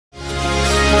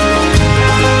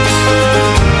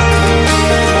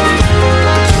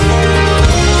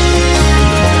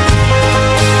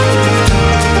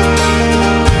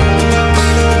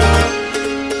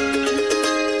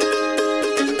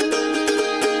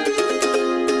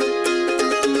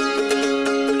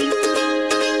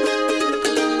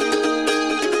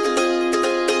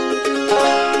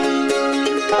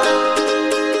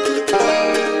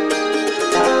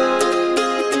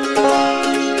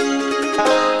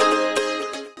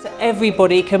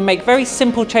everybody can make very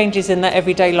simple changes in their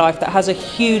everyday life that has a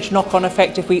huge knock-on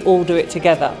effect if we all do it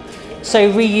together.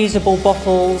 So reusable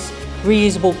bottles,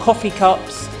 reusable coffee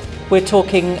cups, we're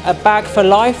talking a bag for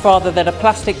life rather than a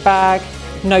plastic bag,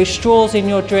 no straws in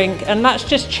your drink, and that's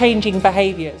just changing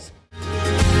behaviours.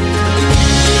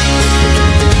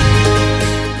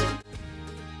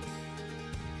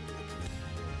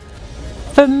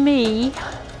 For me,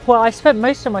 well, I spent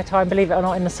most of my time, believe it or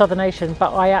not, in the Southern Ocean,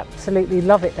 but I absolutely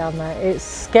love it down there. It's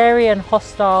scary and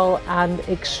hostile and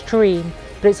extreme,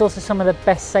 but it's also some of the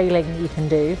best sailing you can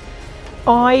do.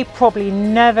 I probably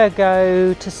never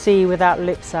go to sea without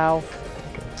lip salve.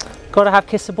 Got to have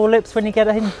kissable lips when you get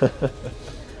in.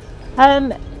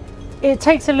 It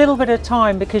takes a little bit of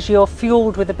time because you're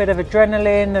fueled with a bit of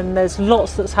adrenaline and there's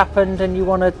lots that's happened and you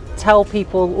want to tell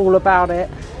people all about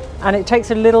it. And it takes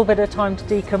a little bit of time to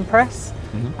decompress.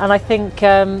 And I think,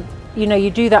 you know,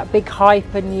 you do that big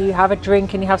hype and you have a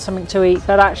drink and you have something to eat,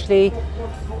 but actually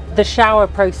the shower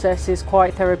process is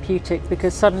quite therapeutic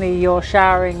because suddenly you're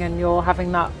showering and you're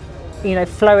having that, you know,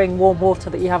 flowing warm water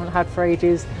that you haven't had for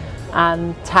ages,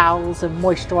 and towels and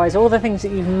moisturiser, all the things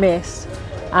that you've missed.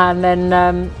 And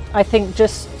then I think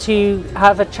just to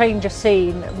have a change of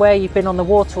scene where you've been on the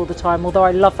water all the time, although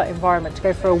I love that environment, to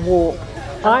go for a walk.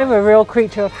 I'm a real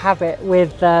creature of habit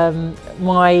with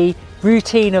my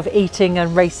routine of eating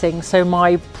and racing. So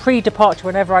my pre-departure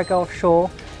whenever I go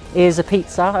offshore is a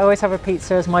pizza. I always have a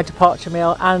pizza as my departure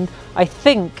meal, and I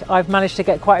think I've managed to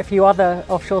get quite a few other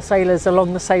offshore sailors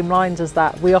along the same lines as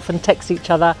that. We often text each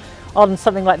other on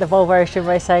something like the Volvo Ocean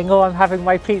Race saying, oh, I'm having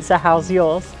my pizza, how's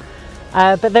yours?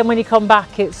 But then when you come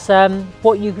back, it's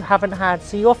what you haven't had.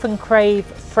 So you often crave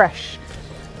fresh,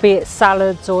 be it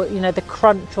salads or, you know, the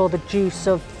crunch or the juice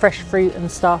of fresh fruit and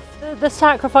stuff. The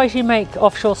sacrifice you make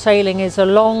offshore sailing is a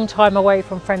long time away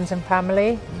from friends and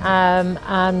family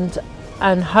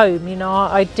and home. You know,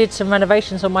 I did some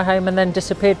renovations on my home and then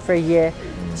disappeared for a year.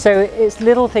 So it's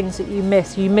little things that you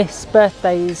miss. You miss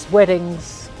birthdays,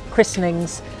 weddings,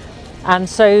 christenings. And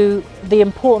so the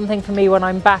important thing for me when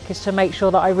I'm back is to make sure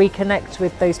that I reconnect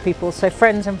with those people. So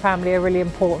friends and family are really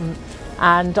important,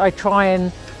 and I try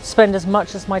and spend as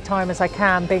much as my time as I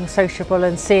can being sociable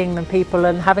and seeing them people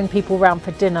and having people round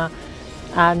for dinner.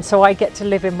 And so I get to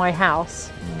live in my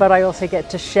house, but I also get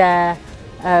to share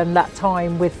that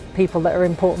time with people that are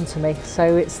important to me.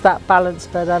 So it's that balance,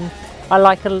 but I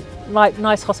like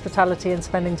nice hospitality and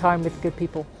spending time with good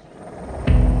people.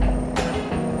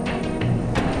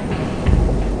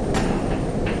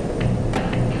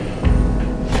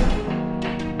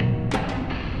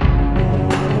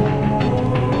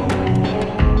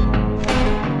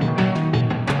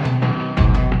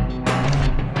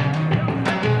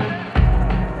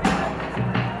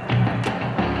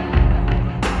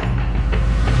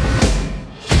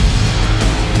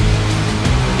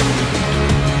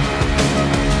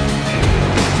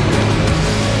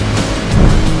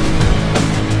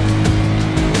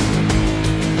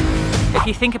 If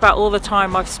you think about all the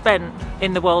time I've spent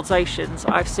in the world's oceans,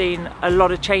 I've seen a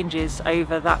lot of changes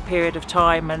over that period of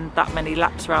time and that many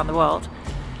laps around the world.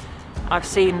 I've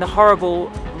seen the horrible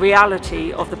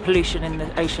reality of the pollution in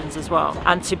the oceans as well.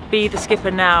 And to be the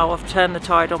skipper now of Turn the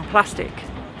Tide on plastic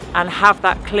and have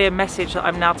that clear message that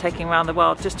I'm now taking around the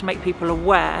world, just to make people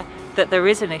aware that there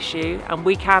is an issue and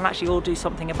we can actually all do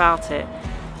something about it.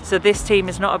 So this team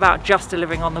is not about just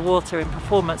delivering on the water in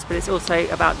performance, but it's also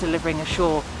about delivering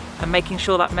ashore and making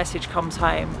sure that message comes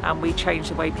home and we change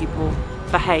the way people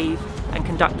behave and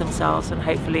conduct themselves and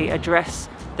hopefully address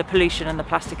the pollution and the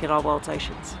plastic in our world's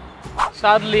oceans.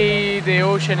 Sadly, the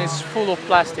ocean is full of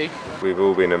plastic. We've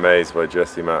all been amazed by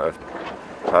just the amount of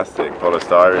plastic,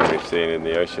 polystyrene we've seen in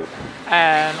the ocean.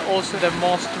 And also the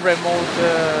most remote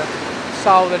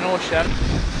Southern Ocean.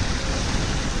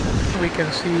 We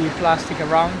can see plastic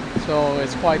around, so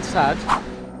it's quite sad.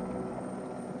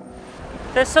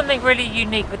 There's something really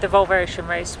unique with the Volvo Ocean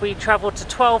Race. We travel to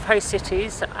 12 host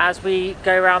cities as we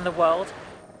go around the world,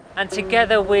 and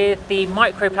together with the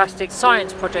microplastic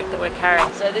science project that we're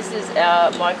carrying. So this is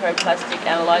our microplastic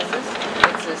analyzers.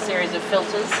 It's a series of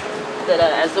filters that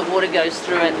as the water goes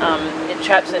through it, it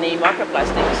traps any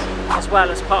microplastics. As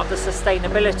well as part of the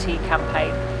sustainability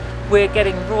campaign, we're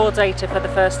getting raw data for the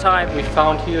first time. We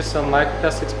found here some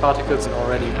microplastics particles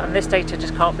already. And this data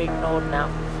just can't be ignored now.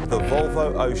 The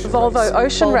Volvo Ocean Race. Volvo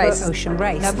Ocean Race. Ocean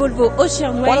Race. The Volvo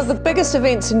Ocean Race. One of the biggest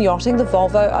events in yachting, the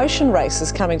Volvo Ocean Race, is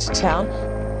coming to town.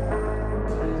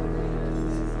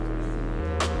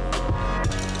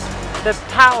 The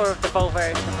power of the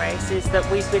Volvo Ocean Race is that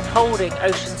we've been holding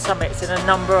ocean summits in a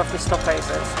number of the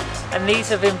stopovers, and these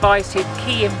have invited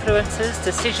key influencers,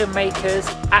 decision makers,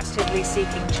 actively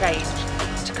seeking change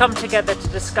to come together to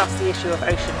discuss the issue of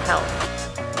ocean health.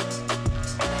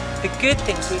 The good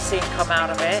things we've seen come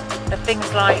out of it are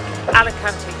things like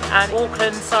Alicante and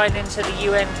Auckland signing to the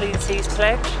UN Clean Seas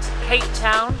Pledge, Cape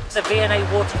Town, the V&A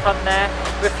Water Fund there,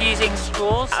 refusing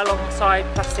straws alongside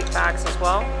plastic bags as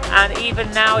well. And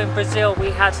even now in Brazil, we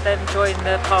had them join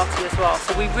the party as well.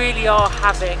 So we really are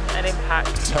having an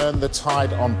impact. Turn the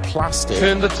tide on plastic.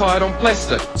 Turn the tide on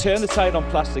plastic. Turn the tide on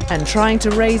plastic. And trying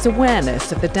to raise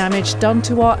awareness of the damage done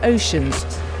to our oceans.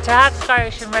 To have Sky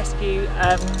Ocean Rescue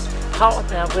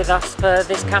partner with us for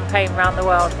this campaign around the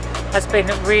world has been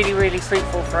really, really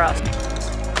fruitful for us.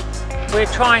 We're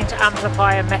trying to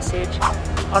amplify a message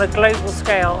on a global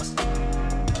scale,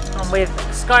 and with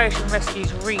Sky Ocean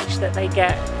Rescue's reach that they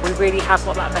get, we really have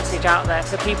got that message out there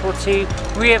for people to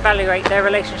reevaluate their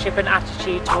relationship and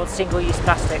attitude towards single-use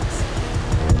plastics.